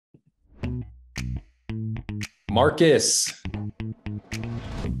Marcus,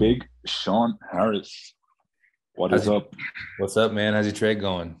 Big Sean Harris. What is how's, up? what's up, man? How's your trade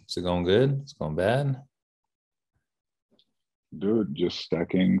going? Is it going good? It's going bad? Dude, just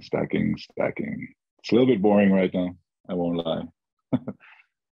stacking. It's a little bit boring right now. I won't lie.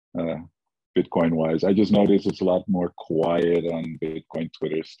 Uh, Bitcoin wise, I just noticed it's a lot more quiet on Bitcoin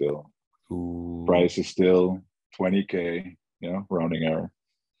Twitter still. Ooh. Price is still 20K, rounding error.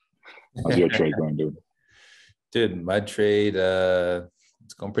 How's your trade going, dude? Dude, my trade,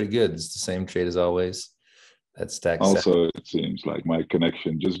 it's going pretty good. It's the same trade as always. That stack set. Also, it seems like my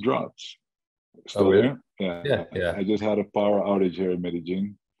connection just dropped. Oh, Still really? there? Yeah. Yeah, yeah. I just had a power outage here in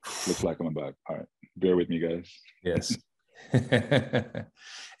Medellin. Looks like I'm back. All right. Bear with me, guys. Yes.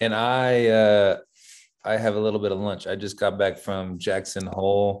 And I have a little bit of lunch. I just got back from Jackson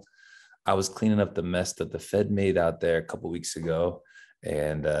Hole. I was cleaning up the mess that the Fed made out there a couple weeks ago.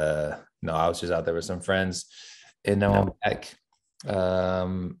 And no, I was just out there with some friends. And now I'm back.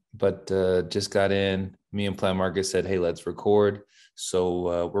 But just got in. Me and Plan Market said, hey, let's record.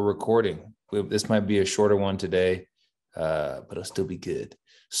 So we're recording. This might be a shorter one today, but it'll still be good.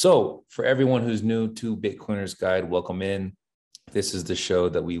 So for everyone who's new to Bitcoiners Guide, welcome in. This is the show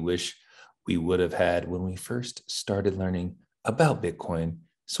that we wish we would have had when we first started learning about Bitcoin.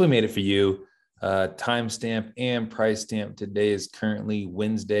 So we made it for you. Timestamp and price stamp. Today is currently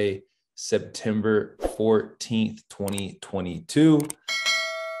Wednesday, September 14th, 2022,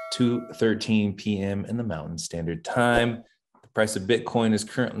 2:13 p.m. in the Mountain Standard Time. The price of Bitcoin is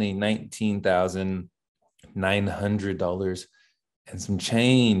currently $19,900 and some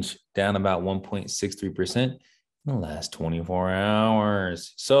change, down about 1.63% in the last 24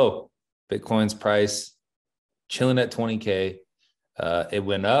 hours. So Bitcoin's price chilling at 20K. It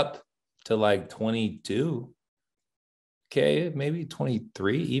went up to like 22K, maybe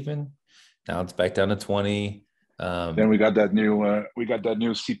 23 even. Now it's back down to 20. Then we got that new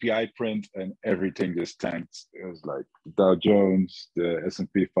CPI print, and everything just tanked. It was like the Dow Jones, the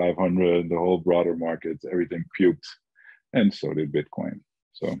S&P 500, the whole broader markets, everything puked, and so did Bitcoin.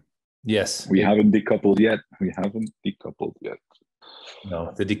 So yes, we haven't decoupled yet.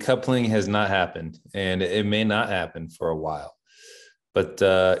 No, the decoupling has not happened, and it may not happen for a while. But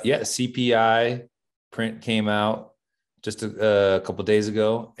yeah, CPI print came out just a couple of days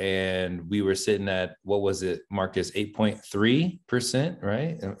ago, and we were sitting at, what was it, Marcus, 8.3%,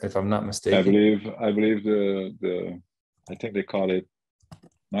 right? If I'm not mistaken. I believe I think they call it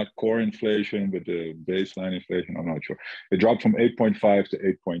not core inflation, but the baseline inflation. I'm not sure. It dropped from 8.5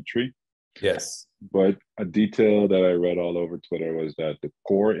 to 8.3. Yes. But a detail that I read all over Twitter was that the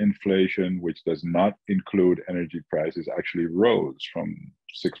core inflation, which does not include energy prices, actually rose from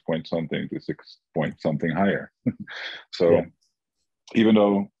 6 point something to 6 point something higher. So yeah. Even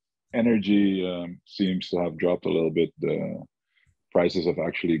though energy seems to have dropped a little bit, the prices of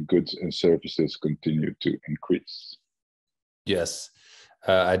actually goods and services continue to increase. Yes.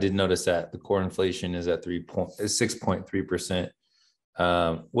 I did notice that the core inflation is at 6.3%.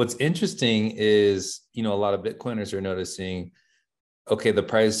 What's interesting is, a lot of Bitcoiners are noticing, okay, the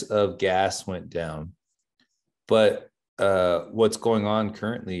price of gas went down, but what's going on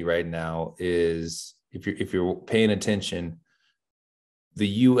currently right now is, if you're paying attention, the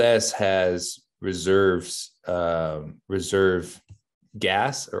U.S. has reserve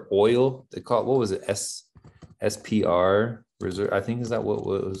gas or oil. They call it, what was it? SPR reserve. I think, is that what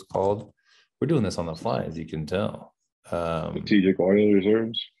it was called? We're doing this on the fly, as you can tell. Strategic oil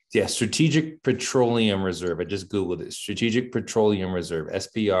reserves. Yeah, Strategic Petroleum Reserve. I just Googled it. Strategic Petroleum Reserve,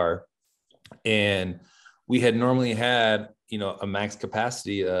 SPR. And we had normally had, a max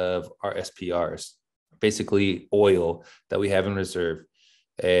capacity of our SPRs, basically oil that we have in reserve.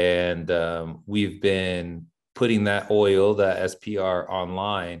 And we've been putting that oil, that SPR,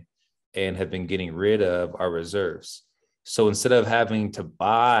 online and have been getting rid of our reserves. So instead of having to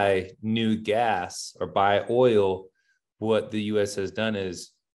buy new gas or buy oil, what the U.S. has done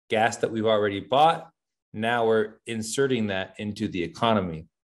is gas that we've already bought, now we're inserting that into the economy.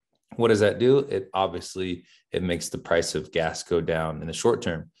 What does that do? It makes the price of gas go down in the short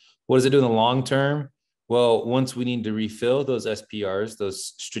term. What does it do in the long term? Well, once we need to refill those SPRs,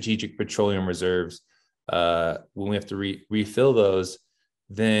 those strategic petroleum reserves, when we have to refill those,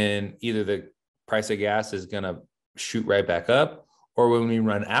 then either the price of gas is going to shoot right back up, or when we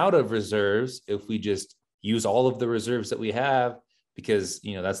run out of reserves, if we just use all of the reserves that we have, because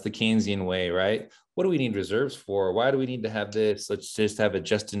that's the Keynesian way, right? What do we need reserves for? Why do we need to have this? Let's just have a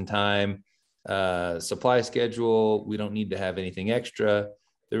just-in-time supply schedule. We don't need to have anything extra.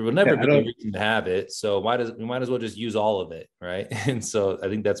 there will never Yeah, I be a don't. reason to have it. So we might as well just use all of it, right? And so I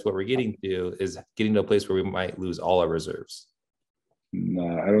think that's what we're getting to, is getting to a place where we might lose all our reserves.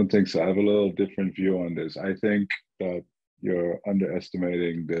 No, I don't think so. I have a little different view on this. I think that you're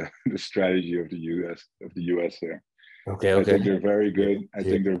underestimating the strategy of the US here. Okay, I okay. think they're very Yeah, good. I yeah.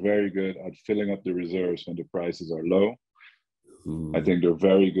 think they're very good at filling up the reserves when the prices are low. I Ooh. think they're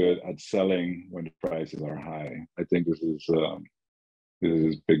very good at selling when the prices are high. I think this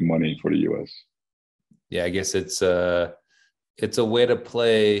is big money for the US. Yeah, I guess it's a way to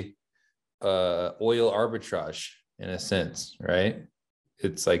play oil arbitrage in a sense, right?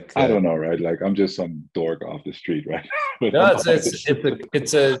 It's like I don't know, right? Like I'm just some dork off the street, right? But no, I'm it's honest.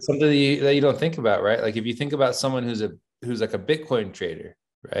 a something that you don't think about, right? Like if you think about someone who's like a Bitcoin trader,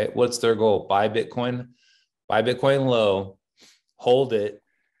 right? What's their goal? Buy Bitcoin low, hold it,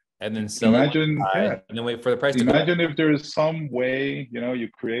 and then sell it when Imagine, it's yeah. high, and then wait for the price to go up. Imagine if there is some way, you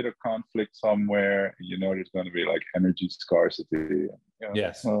create a conflict somewhere, there's going to be like energy scarcity.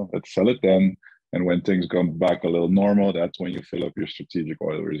 Yes. Well, let's sell it then. And when things go back a little normal, that's when you fill up your strategic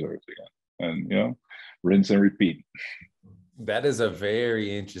oil reserves again. And, rinse and repeat. That is a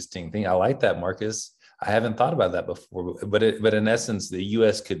very interesting thing. I like that, Marcus. I haven't thought about that before, but in essence, the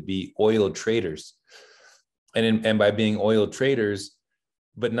U.S. could be oil traders, and by being oil traders,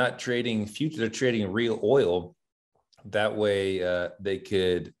 but not trading future, they're trading real oil. That way, they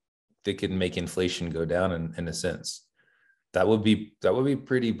could make inflation go down in a sense. That would be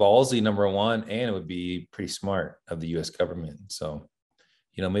pretty ballsy, number one, and it would be pretty smart of the U.S. government. So,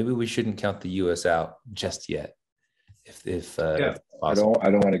 maybe we shouldn't count the U.S. out just yet. Yeah. If I possible.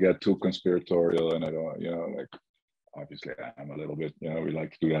 don't want to get too conspiratorial, and I don't, like obviously I'm a little bit, we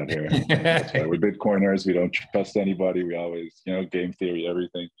like to do that here. That's why we're Bitcoiners. We don't trust anybody. We always, game theory,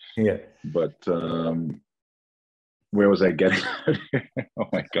 everything. Yeah. But where was I getting? Oh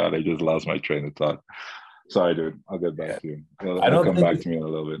my God, I just lost my train of thought. Sorry, dude. I'll get back to you. I It'll don't come think back to me in a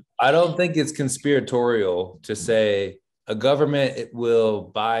little bit. I don't think it's conspiratorial to say a government will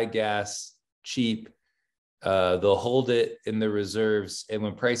buy gas cheap. They'll hold it in the reserves, and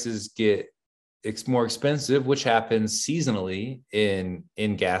when prices get more expensive, which happens seasonally in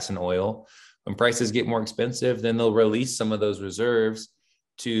gas and oil, when prices get more expensive, then they'll release some of those reserves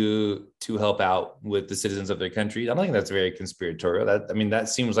to help out with the citizens of their country. I don't think that's very conspiratorial. That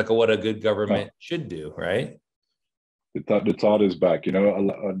seems like what a good No, government should do, right? the thought is back.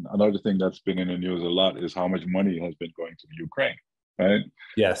 Another thing that's been in the news a lot is how much money has been going to Ukraine, right? And then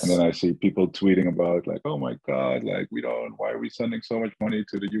Yes. I see people tweeting about like, oh my God, like why are we sending so much money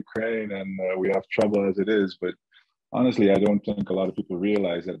to the Ukraine, and we have trouble as it is. But honestly, I don't think a lot of people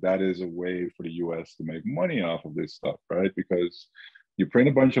realize that that is a way for the US to make money off of this stuff, right? Because you print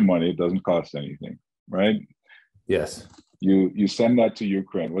a bunch of money, it doesn't cost anything, right? Yes. You send that to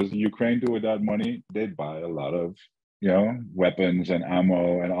Ukraine. What does the Ukraine do with that money? They buy a lot of weapons and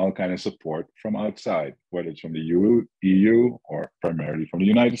ammo and all kind of support from outside, whether it's from the EU or primarily from the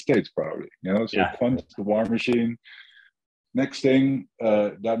United States, probably. So it Yeah. funds the war machine. Next thing,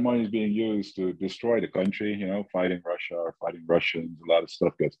 that money is being used to destroy the country. Fighting Russia or fighting Russians. A lot of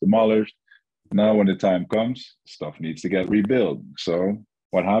stuff gets demolished. Now, when the time comes, stuff needs to get rebuilt. So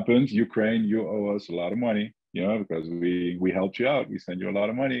what happens? Ukraine, you owe us a lot of money, because we helped you out. We send you a lot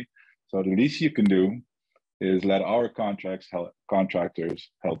of money. So the least you can do is let our contractors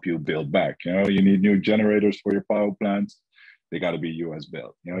help you build back. You need new generators for your power plants. They got to be US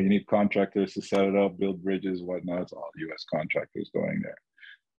built. You need contractors to set it up, build bridges, whatnot. It's all US contractors going there.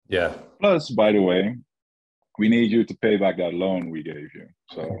 Yeah. Plus, by the way, we need you to pay back that loan we gave you.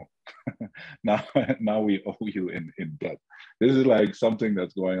 So now we owe you in debt. This is like something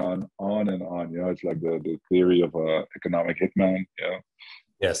that's going on and on. It's like the theory of economic hitman.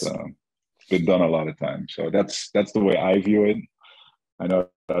 Yes. So it's been done a lot of times. So that's the way I view it. I know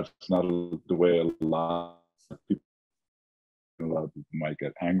that's not the way a lot of people might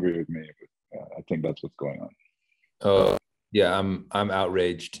get angry with me, but I think that's what's going on. Oh, yeah. I'm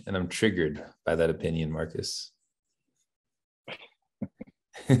outraged and I'm triggered by that opinion, Marcus.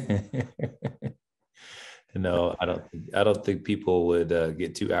 No, I don't think people would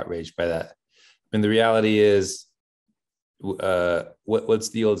get too outraged by that. The reality is, what's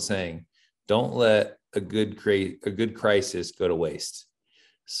the old saying? Don't let a good crisis go to waste.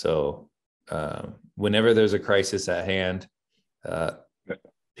 So, whenever there's a crisis at hand,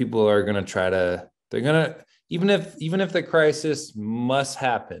 people are going to even if the crisis must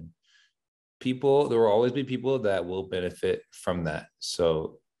happen, there will always be people that will benefit from that.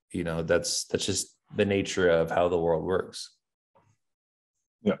 So, that's just the nature of how the world works.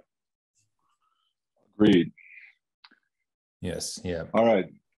 Yeah. Agreed. Yes. Yeah. All right.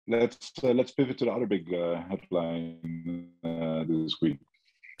 let's pivot to the other big headline this week.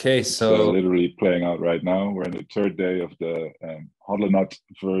 Okay, It's so literally playing out right now. We're in the third day of the Hodlonaut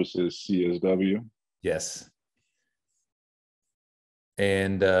versus CSW. yes,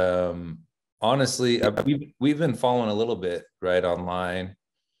 and honestly, we've been following a little bit right online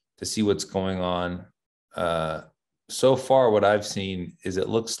to see what's going on. So far, what I've seen is it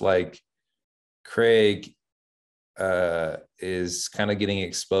looks like Craig is kind of getting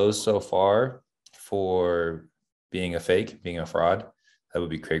exposed so far for being a fake, being a fraud. That would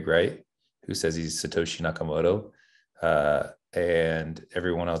be Craig Wright, who says he's Satoshi Nakamoto. And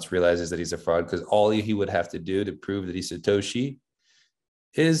everyone else realizes that he's a fraud because all he would have to do to prove that he's Satoshi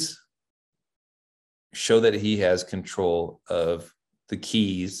is show that he has control of the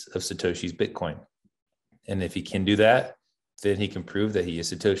keys of Satoshi's Bitcoin. And if he can do that, then he can prove that he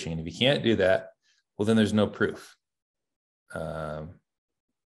is Satoshi. And if he can't do that, well, then there's no proof.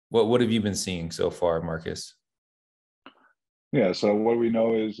 What have you been seeing so far, Marcus? Yeah, so what we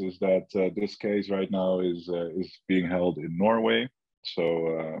know is that this case right now is being held in Norway.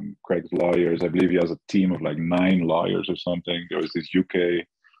 So Craig's lawyers, I believe he has a team of like 9 lawyers or something. There was this UK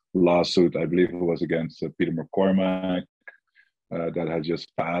lawsuit, I believe it was against Peter McCormack, that had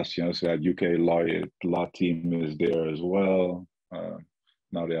just passed. You know, so that UK law team is there as well.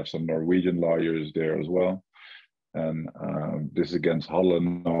 Now they have some Norwegian lawyers there as well. And this is against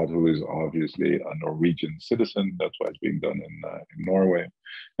Hodlonaut, who is obviously a Norwegian citizen. That's why it's being done in Norway.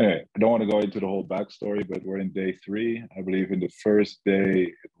 Anyway, I don't want to go into the whole backstory, but we're in day 3. I believe in the first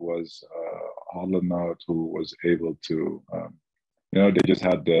day, it was Hodlonaut who was able to, they just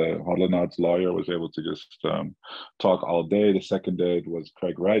had the Hodlonaut's lawyer was able to just talk all day. The second day, it was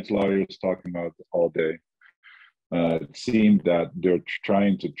Craig Wright's lawyers talking out all day. It seemed that they're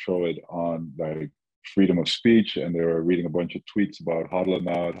trying to throw it on like freedom of speech, and they were reading a bunch of tweets about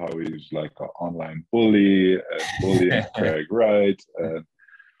Hodlonaut, how he's like an online bully and bullying Craig Wright, and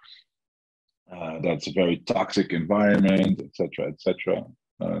that's a very toxic environment, etc., etc.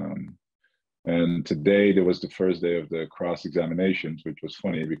 And today there was the first day of the cross examinations, which was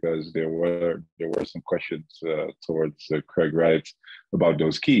funny because there were some questions towards Craig Wright about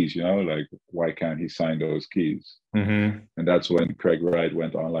those keys. You know, like why can't he sign those keys? Mm-hmm. And that's when Craig Wright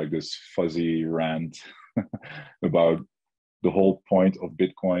went on like this fuzzy rant about the whole point of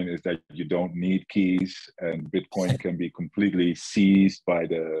Bitcoin is that you don't need keys, and Bitcoin can be completely seized by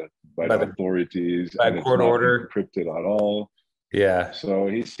the authorities, by and it's court not order encrypted at all. Yeah. So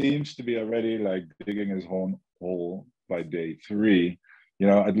he seems to be already like digging his own hole by day 3. You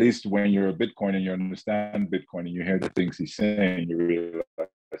know, at least when you're a Bitcoin and you understand Bitcoin and you hear the things he's saying, you realize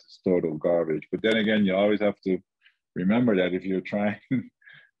it's total garbage. But then again, you always have to remember that if you're trying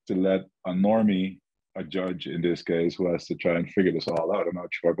to let a normie, a judge in this case, who has to try and figure this all out, I'm not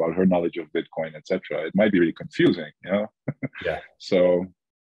sure about her knowledge of Bitcoin, etc. It might be really confusing, you know? Yeah. So,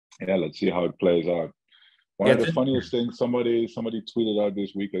 yeah, let's see how it plays out. One of the funniest things somebody tweeted out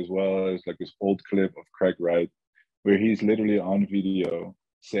this week as well is like this old clip of Craig Wright where he's literally on video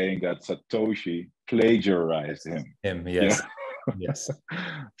saying that Satoshi plagiarized him. Yes. Yeah? Yes.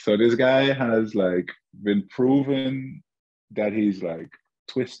 So this guy has like been proven that he's like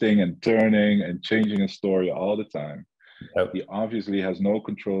twisting and turning and changing a story all the time. Yep. He obviously has no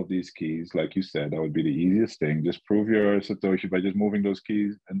control of these keys. Like you said, that would be the easiest thing. Just prove you're Satoshi by just moving those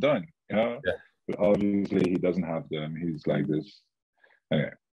keys and done, you know? Yeah. But obviously he doesn't have them. He's like this.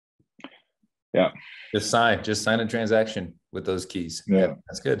 Anyway. Yeah. Just sign a transaction with those keys. Yeah,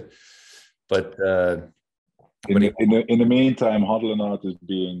 that's good. But in the meantime, Hodlonaut is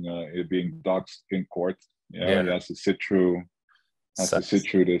being doxxed in court. You know, he has to sit through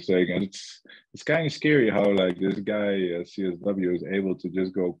this thing, and it's kind of scary how like this guy CSW is able to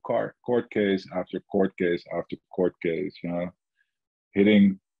just go court case after court case after court case. You know,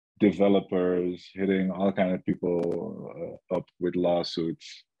 hitting developers, hitting all kind of people up with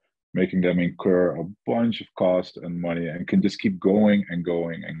lawsuits, making them incur a bunch of cost and money, and can just keep going and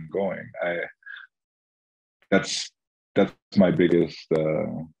going and going. That's my biggest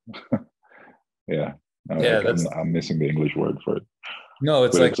yeah. I'm missing the English word for it. No,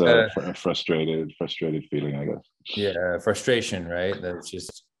 it's but like it's a frustrated feeling, I guess. Yeah, frustration, right? That's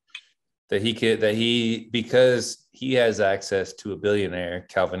just that because he has access to a billionaire,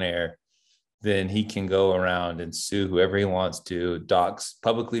 Calvin Ayre, then he can go around and sue whoever he wants to,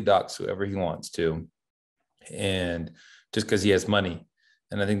 publicly dox whoever he wants to, and just because he has money.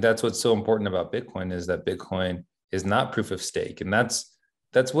 And I think that's what's so important about Bitcoin is that Bitcoin is not proof of stake, and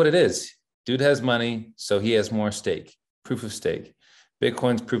that's what it is. Dude has money, so he has more stake. Proof of stake.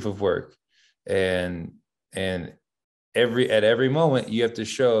 Bitcoin's proof of work, and at every moment you have to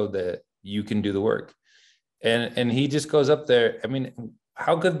show that you can do the work. And he just goes up there. I mean,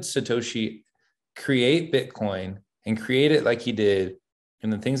 how could Satoshi create Bitcoin and create it like he did,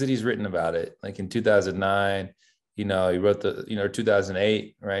 and the things that he's written about it, like in 2009, he wrote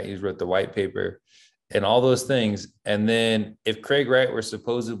 2008, right? He wrote the white paper and all those things. And then if Craig Wright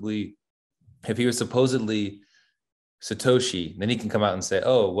if he was supposedly Satoshi, then he can come out and say,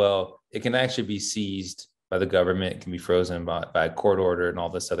 oh, well, it can actually be seized by the government. It can be frozen by a court order and all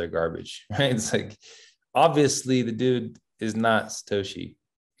this other garbage, right? It's like, obviously the dude is not Satoshi.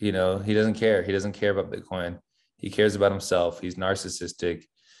 He doesn't care. He doesn't care about Bitcoin. He cares about himself. He's narcissistic.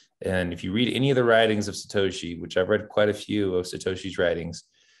 And if you read any of the writings of Satoshi, which I've read quite a few of Satoshi's writings,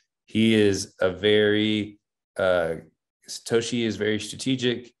 he is Satoshi is very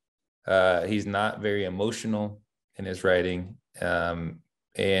strategic. He's not very emotional in his writing.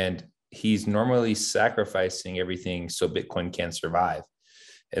 And he's normally sacrificing everything so Bitcoin can survive.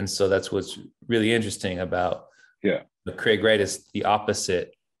 And so that's what's really interesting about Craig Wright is the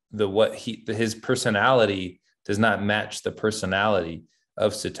opposite. His personality does not match the personality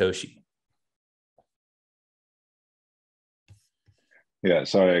of Satoshi. Yeah,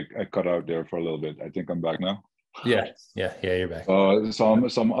 sorry, I cut out there for a little bit. I think I'm back now. Yeah, you're back.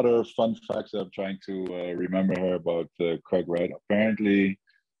 Some other fun facts I'm trying to remember here about Craig Wright. Apparently,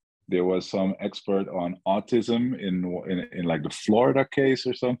 there was some expert on autism in like the Florida case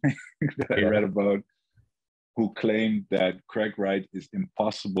or something that I read about, who claimed that Craig Wright is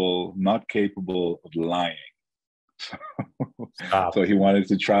not capable of lying. So he wanted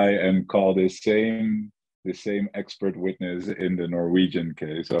to try and call the same expert witness in the Norwegian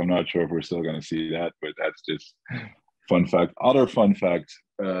case. So I'm not sure if we're still going to see that, but that's just fun fact. Other fun fact,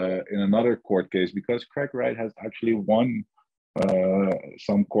 in another court case, because Craig Wright has actually won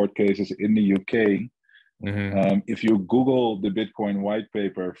some court cases in the UK. Mm-hmm. If you Google the Bitcoin white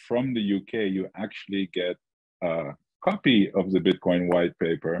paper from the UK, you actually get a copy of the Bitcoin white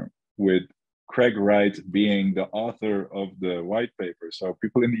paper with Craig Wright being the author of the white paper. So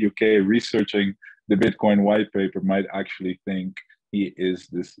people in the UK researching the Bitcoin white paper might actually think he is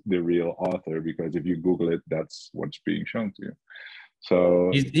the real author, because if you Google it, that's what's being shown to you.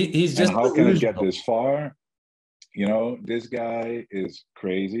 So he's just how can it get this far? This guy is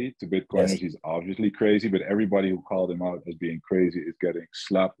crazy to Bitcoiners. Yes. He's obviously crazy, but everybody who called him out as being crazy is getting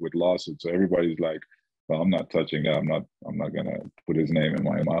slapped with lawsuits. So everybody's like, well, I'm not touching that. I'm not gonna put his name in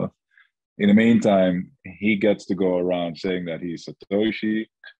my mouth. In the meantime, he gets to go around saying that he's Satoshi.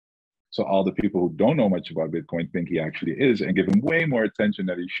 So all the people who don't know much about Bitcoin think he actually is, and give him way more attention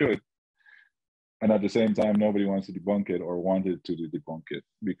than he should. And at the same time, nobody wants to debunk it or wanted to debunk it,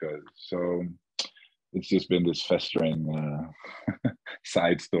 so it's just been this festering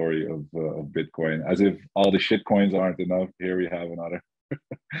side story of Bitcoin, as if all the shit coins aren't enough. Here we have another.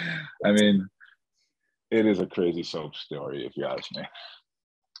 I mean, it is a crazy soap story, if you ask me.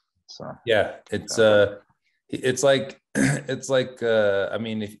 So yeah, it's like I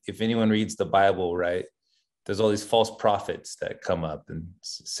mean, if anyone reads the Bible, right, there's all these false prophets that come up and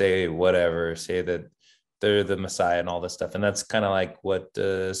say that they're the Messiah and all this stuff. And that's kind of like what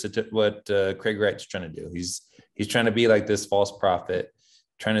Craig Wright's trying to do. He's trying to be like this false prophet,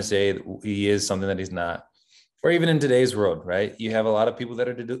 trying to say he is something that he's not. Or even in today's world, right? You have a lot of people that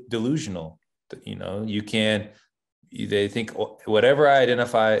are delusional. They think whatever I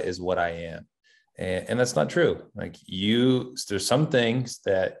identify is what I am. And that's not true. Like there's some things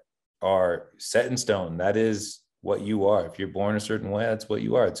that are set in stone. That is what you are. If you're born a certain way, that's what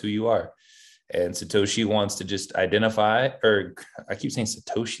you are. It's who you are. And Satoshi wants to just identify, or I keep saying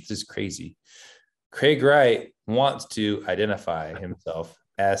Satoshi, this is crazy. Craig Wright wants to identify himself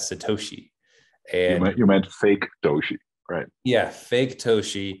as Satoshi. And you meant fake Toshi, right? Yeah, fake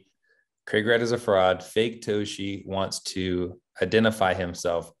Toshi. Craig Wright is a fraud. Fake Toshi wants to identify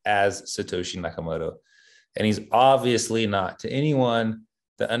himself as Satoshi Nakamoto. And he's obviously not. To anyone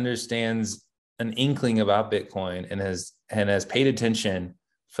that understands an inkling about Bitcoin and has paid attention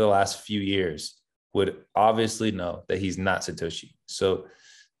for the last few years would obviously know that he's not Satoshi. So,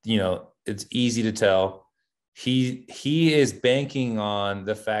 it's easy to tell. He is banking on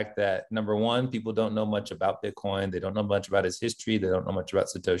the fact that, number one, people don't know much about Bitcoin. They don't know much about his history. They don't know much about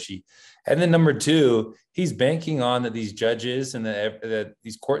Satoshi. And then number two, he's banking on that these judges and that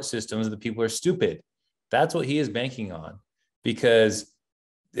these court systems, the people are stupid. That's what he is banking on, because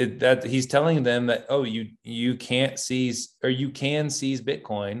that he's telling them that, oh, you can't seize, or you can seize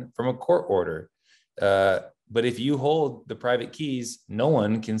Bitcoin from a court order. But if you hold the private keys, no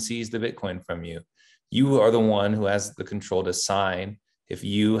one can seize the Bitcoin from you. You are the one who has the control to sign if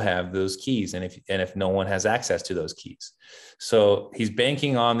you have those keys and if no one has access to those keys. So he's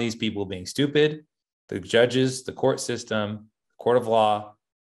banking on these people being stupid, the judges, the court system, court of law,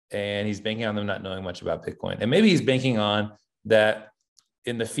 and he's banking on them not knowing much about Bitcoin. And maybe he's banking on that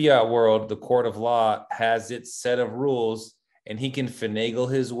in the fiat world, the court of law has its set of rules and he can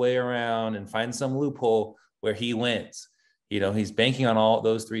finagle his way around and find some loophole where he wins. He's banking on all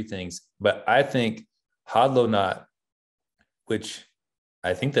those three things. But I think Hodlonaut, which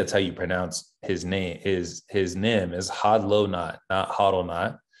I think that's how you pronounce his name, his name is Hodlonaut, not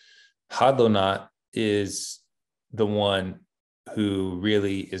Hodlonaut. Hodlonaut is the one who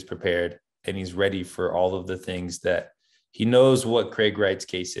really is prepared, and he's ready for all of the things that he knows what Craig Wright's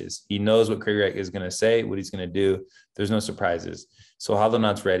case is. He knows what Craig Wright is going to say, what he's going to do. There's no surprises. So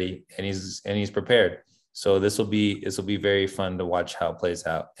Hodlonaut's ready, and he's prepared. So this will be very fun to watch how it plays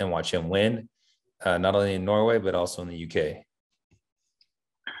out and watch him win, not only in Norway but also in the UK.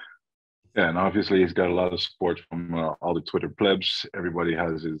 Yeah, and obviously he's got a lot of support from all the Twitter plebs. Everybody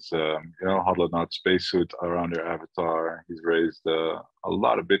has his, Hodlonaut spacesuit around their avatar. He's raised a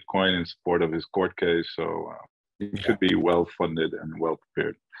lot of Bitcoin in support of his court case, so he should be well funded and well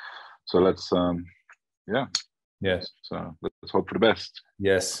prepared. So let's, Yes. So let's hope for the best.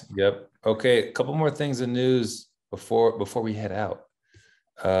 Yes. Yep. Okay. A couple more things in news before we head out.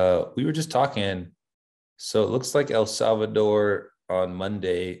 We were just talking. So it looks like El Salvador on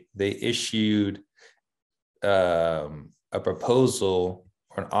Monday, they issued a proposal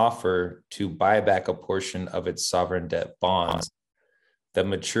or an offer to buy back a portion of its sovereign debt bonds that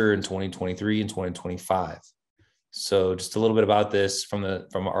mature in 2023 and 2025. So just a little bit about this from an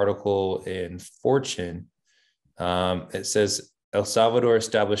article in Fortune. It says El Salvador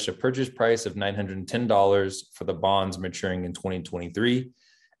established a purchase price of $910 for the bonds maturing in 2023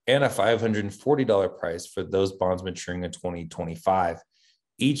 and a $540 price for those bonds maturing in 2025.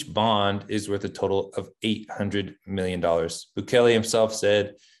 Each bond is worth a total of $800 million. Bukele himself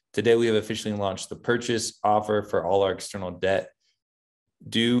said, "Today we have officially launched the purchase offer for all our external debt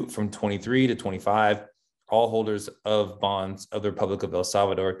due from 23 to 25. All holders of bonds of the Republic of El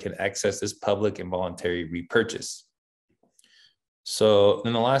Salvador can access this public and voluntary repurchase." So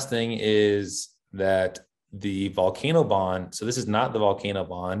then the last thing is that the volcano bond, so this is not the volcano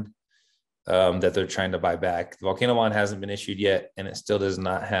bond that they're trying to buy back. The volcano bond hasn't been issued yet, and it still does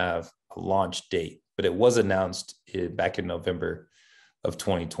not have a launch date, but it was announced back in November of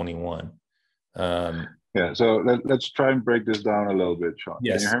 2021. So let's try and break this down a little bit, Sean.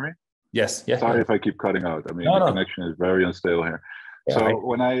 Yes. Can you hear me? Yes. Yeah. Sorry if I keep cutting out. I mean, the connection is very unstable here. Yeah, so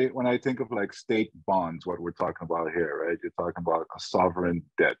when I think of like state bonds, what we're talking about here, right? You're talking about a sovereign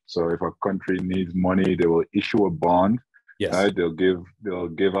debt. So if a country needs money, they will issue a bond. Yes. Right? They'll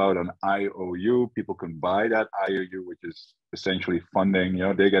give out an IOU. People can buy that IOU, which is essentially funding.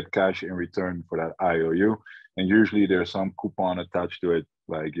 They get cash in return for that IOU, and usually there's some coupon attached to it.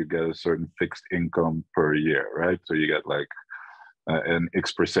 Like you get a certain fixed income per year, right? So you get like an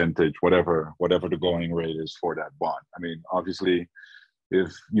X percentage, whatever the going rate is for that bond. I mean, obviously, if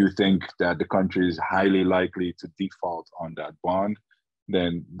you think that the country is highly likely to default on that bond,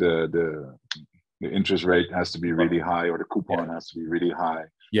 then the interest rate has to be really high, or the coupon has to be really high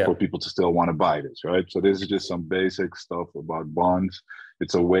for people to still want to buy this, right? So this is just some basic stuff about bonds.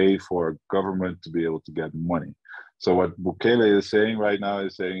 It's a way for government to be able to get money. So what Bukele is saying right now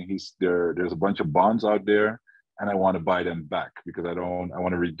is saying there's a bunch of bonds out there, and I want to buy them back because I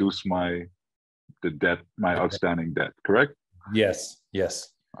want to reduce my outstanding debt, correct? Yes.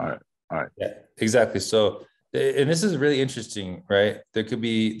 All right. Yeah, exactly. So, and this is really interesting, right? There could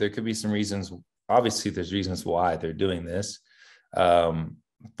be some reasons. Obviously, there's reasons why they're doing this.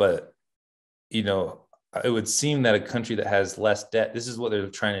 But, it would seem that a country that has less debt, this is what they're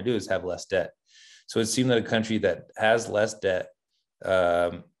trying to do, is have less debt. So it seemed that a country that has less debt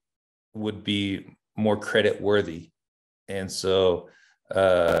would be more credit worthy. And so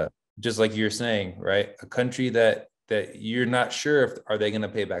just like you're saying, right, a country that you're not sure if are they going to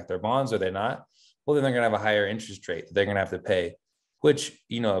pay back their bonds or they're not, well, then they're going to have a higher interest rate that they're going to have to pay, which,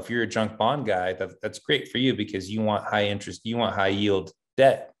 if you're a junk bond guy, that's great for you because you want high interest, you want high yield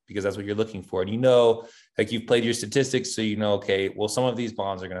debt because that's what you're looking for. And like you've played your statistics, so okay, well, some of these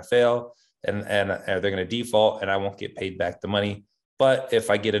bonds are going to fail and they're going to default and I won't get paid back the money. But if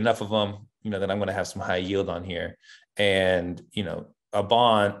I get enough of them, then I'm going to have some high yield on here. And, a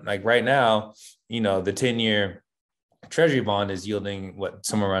bond like right now, the 10-year treasury bond is yielding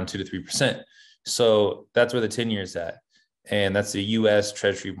somewhere around 2 to 3%. So that's where the 10-year is at. And that's the US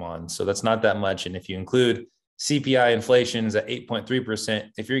treasury bond. So that's not that much. And if you include CPI inflation is at 8.3%,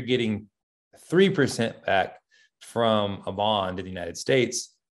 if you're getting 3% back, from a bond in the United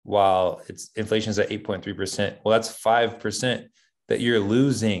States, while inflation is at 8.3%. Well, that's 5% that you're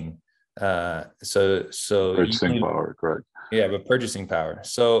losing. So Purchasing power, correct? Yeah, but purchasing power.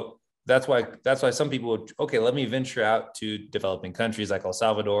 So that's why some people would, okay, let me venture out to developing countries like El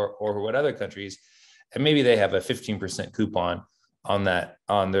Salvador or what other countries, and maybe they have a 15% coupon on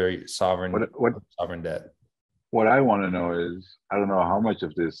their sovereign debt. What I want to know is, I don't know how much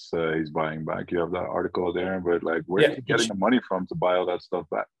of this he's buying back. You have that article there, but like, where is he getting the money from to buy all that stuff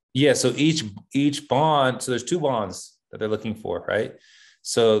back? Yeah, so each bond, so there's two bonds that they're looking for, right?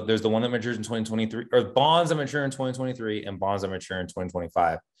 So there's the one that matures in 2023, or bonds that mature in 2023 and bonds that mature in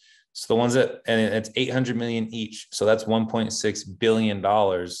 2025. So the ones that, and it's 800 million each. So that's $1.6 billion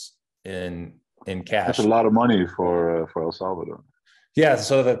in cash. That's a lot of money for El Salvador. Yeah.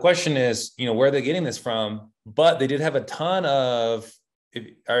 So the question is, where are they getting this from? But they did have a ton of,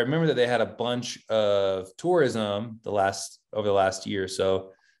 I remember that they had a bunch of tourism over the last year.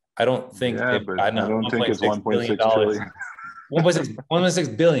 So I don't think, I don't think it's $1.6 trillion.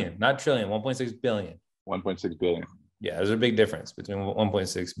 1.6 billion, not trillion, 1.6 billion. 1.6 billion. Yeah, there's a big difference between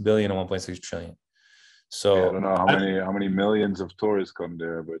 1.6 billion and 1.6 trillion. So I don't know how many millions of tourists come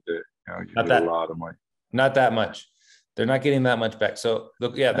there, but you get a lot of money. Not that much. They're not getting that much back. So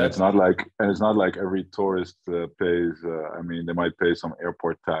look, yeah, it's not like every tourist pays. They might pay some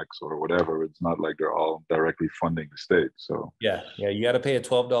airport tax or whatever. It's not like they're all directly funding the state. So yeah, you got to pay a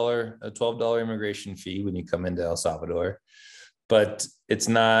 $12 immigration fee when you come into El Salvador, but it's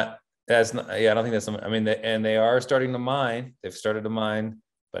not. That's not. Yeah, I don't think that's. And they are starting to mine. They've started to mine,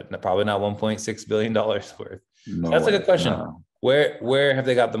 but probably not $1.6 billion worth. No, so that's a good question. No. Where have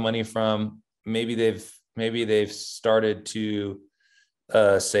they got the money from? Maybe they've started to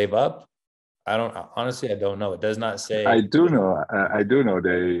save up. I don't know. It does not say. I do know.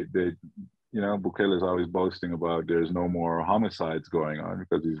 They Bukele is always boasting about there's no more homicides going on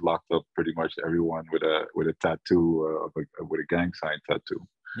because he's locked up pretty much everyone with a tattoo, with a gang sign tattoo.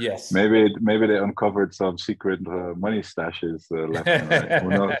 Yes. Maybe they uncovered some secret money stashes left and right. Who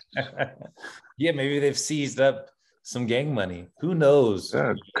knows? Yeah, maybe they've seized up some gang money. Who knows?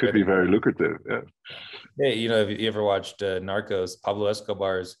 Yeah, it could be very lucrative. Yeah. Hey, if you ever watched Narcos, Pablo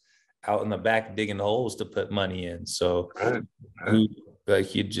Escobar's out in the back digging holes to put money in. So you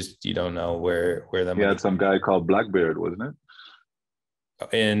don't know where the money. He had some guy called Blackbeard, wasn't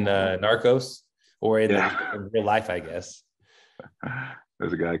it? In Narcos, or in real life, I guess.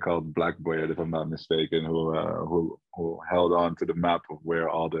 There's a guy called Blackbeard, if I'm not mistaken, who held on to the map of where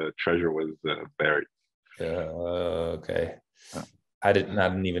all the treasure was buried. Okay. I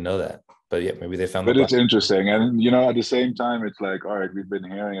didn't even know that. But yeah, maybe they found. But it's interesting, and at the same time, it's like, all right, we've been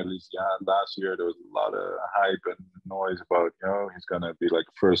hearing at least last year there was a lot of hype and noise about he's gonna be like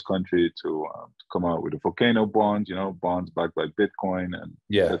the first country to come out with a volcano bond, bonds backed by Bitcoin and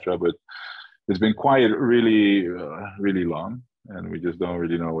etc. But it's been quiet really, really long, and we just don't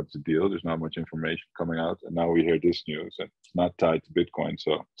really know what's the deal. There's not much information coming out, and now we hear this news, and it's not tied to Bitcoin,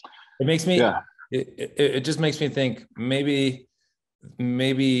 so it makes me. Yeah. It just makes me think maybe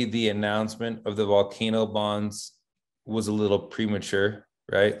the announcement of the volcano bonds was a little premature,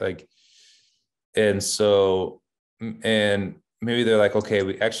 right? And maybe they're like, okay,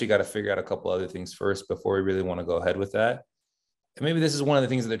 we actually got to figure out a couple other things first before we really want to go ahead with that. And maybe this is one of the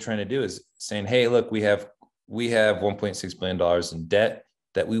things that they're trying to do, is saying, hey, look, we have $1.6 billion in debt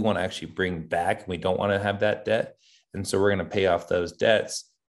that we want to actually bring back. We don't want to have that debt. And so we're going to pay off those debts.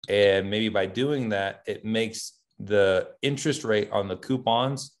 And maybe by doing that, it makes the interest rate on the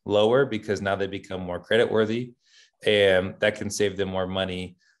coupons lower because now they become more creditworthy, and that can save them more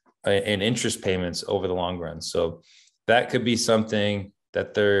money in interest payments over the long run. So that could be something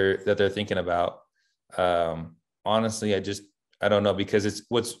that they're thinking about. Honestly, I don't know, because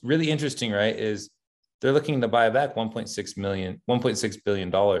what's really interesting, right, is they're looking to buy back $1.6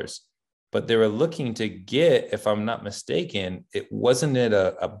 billion. But they were looking to get, if I'm not mistaken, wasn't it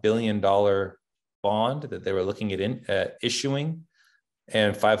a $1 billion bond that they were looking at issuing,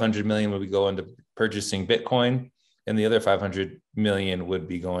 and 500 million would be going into purchasing Bitcoin, and the other 500 million would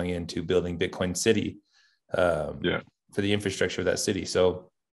be going into building Bitcoin City, for the infrastructure of that city. So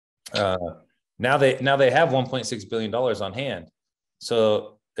now they have $1.6 billion on hand.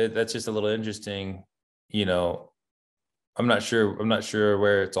 So that's just a little interesting, I'm not sure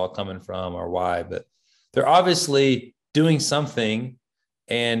where it's all coming from or why, but they're obviously doing something.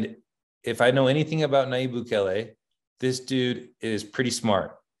 And if I know anything about Nayib Bukele, this dude is pretty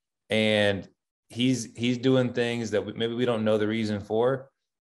smart, and he's doing things that maybe we don't know the reason for,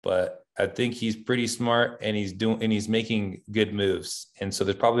 but I think he's pretty smart, and he's making good moves. And so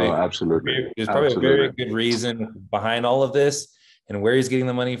there's probably absolutely a very good reason behind all of this, and where he's getting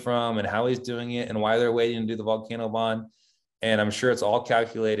the money from, and how he's doing it, and why they're waiting to do the volcano bond. And I'm sure it's all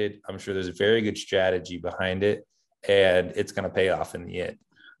calculated. I'm sure there's a very good strategy behind it, and it's going to pay off in the end.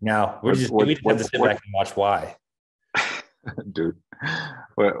 Now we just have to sit back and watch why. Dude,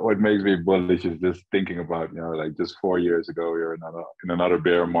 what makes me bullish is just thinking about, like just 4 years ago, we were in another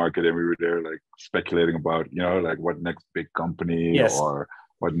bear market, and we were there like speculating about, like what next big company or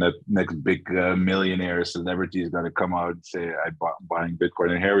what next big millionaire celebrity is going to come out and say, I'm buying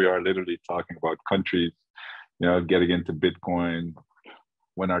Bitcoin. And here we are literally talking about countries, getting into Bitcoin.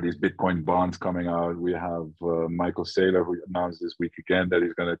 When are these Bitcoin bonds coming out? We have Michael Saylor, who announced this week again that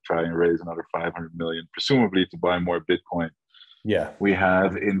he's going to try and raise another 500 million, presumably to buy more Bitcoin. Yeah. We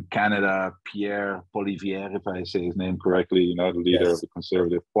have in Canada, Pierre Poilievre, if I say his name correctly, the leader of the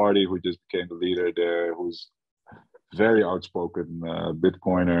Conservative Party, who just became the leader there, who's very outspoken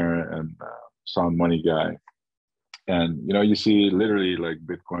Bitcoiner and sound money guy. And, you see literally like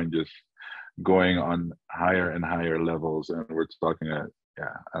Bitcoin just going on higher and higher levels. And we're talking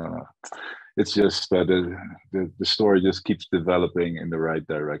I don't know. It's just that the story just keeps developing in the right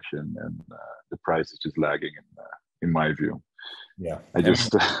direction, and the price is just lagging in my view. Yeah, I just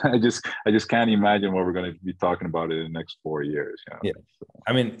can't imagine what we're going to be talking about in the next 4 years. Yeah, so.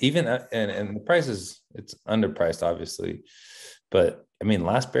 I mean, even and the price it's underpriced, obviously, but I mean,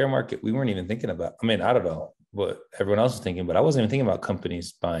 last bear market we weren't even thinking about. I mean, I don't know what everyone else was thinking, but I wasn't even thinking about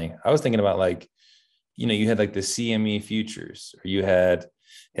companies buying. I was thinking about like, you had like the CME futures, or you had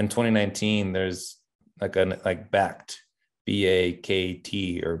in 2019, there's like backed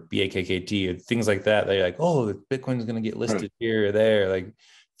BAKT or BAKKT or things like that. They're like, oh, Bitcoin is going to get listed here or there, like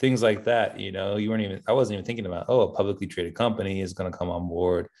things like that. I wasn't even thinking about, a publicly traded company is going to come on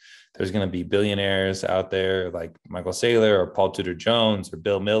board. There's going to be billionaires out there like Michael Saylor or Paul Tudor Jones or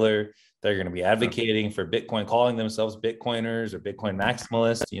Bill Miller. They're going to be advocating for Bitcoin, calling themselves Bitcoiners or Bitcoin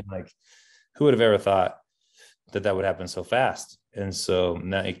maximalists. Like, who would have ever thought that would happen so fast? And so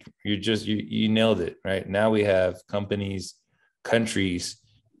now you nailed it, right? Now we have companies, countries,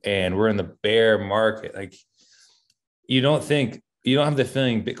 and we're in the bear market. Like, you don't have the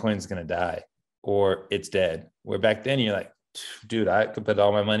feeling Bitcoin's going to die or it's dead. Where back then you're like, dude, I could put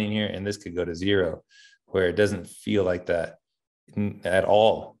all my money in here and this could go to zero, where it doesn't feel like that at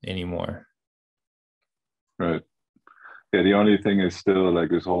all anymore. Right. Yeah, the only thing is still like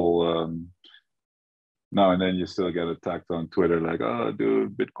this whole now and then you still get attacked on Twitter like, oh,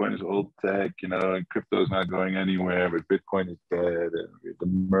 dude, Bitcoin is old tech, and crypto's not going anywhere, but Bitcoin is dead, and the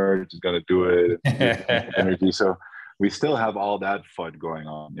merge is going to do it, and energy. So we still have all that FUD going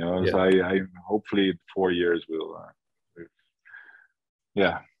on, So I hopefully 4 years will,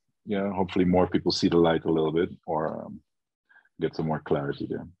 hopefully more people see the light a little bit, or get some more clarity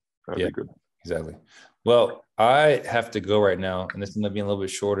there. That'd be good. Exactly. Well, I have to go right now, and this is going to be a little bit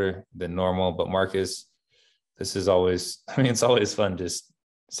shorter than normal, but Marcus, this is it's always fun just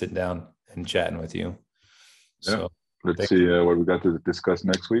sitting down and chatting with you. So let's see what we got to discuss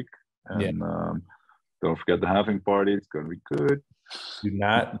next week. And don't forget the halving party. It's going to be good. Do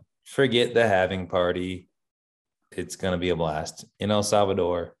not forget the halving party. It's going to be a blast in El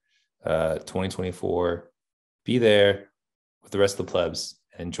Salvador, 2024. Be there with the rest of the plebs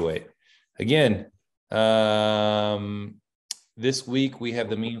and enjoy it. Again, this week we have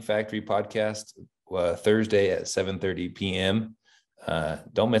the Meme Factory podcast Thursday at 7:30 p.m.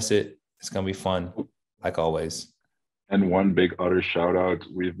 Don't miss it. It's going to be fun, like always. And one big other shout out.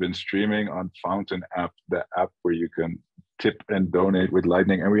 We've been streaming on Fountain app, the app where you can tip and donate with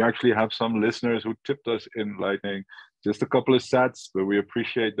Lightning. And we actually have some listeners who tipped us in Lightning. Just a couple of sats, but we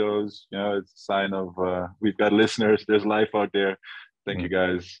appreciate those. It's a sign of we've got listeners. There's life out there. Thank you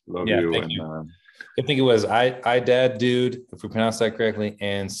guys. Love you. Thank you. I think it was I Dad Dude, if we pronounce that correctly,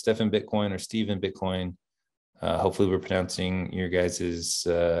 and Stefan Bitcoin or Steven Bitcoin. Hopefully we're pronouncing your guys'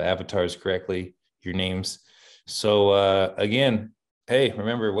 avatars correctly, your names. So again, hey,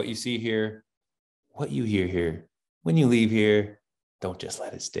 remember what you see here, what you hear here. When you leave here, don't just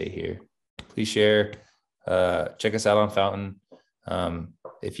let it stay here. Please share. Check us out on Fountain.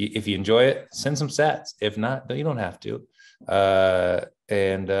 If you enjoy it, send some sats. If not, you don't have to.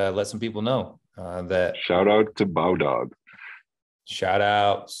 And let some people know that. Shout out to Bowdog. Shout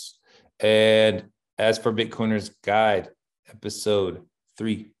outs. And as for Bitcoiners Guide, episode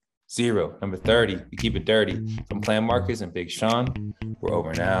 30, number 30, we keep it dirty. From Clan Marcus and Big Sean, we're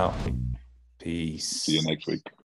over now. Peace. See you next week.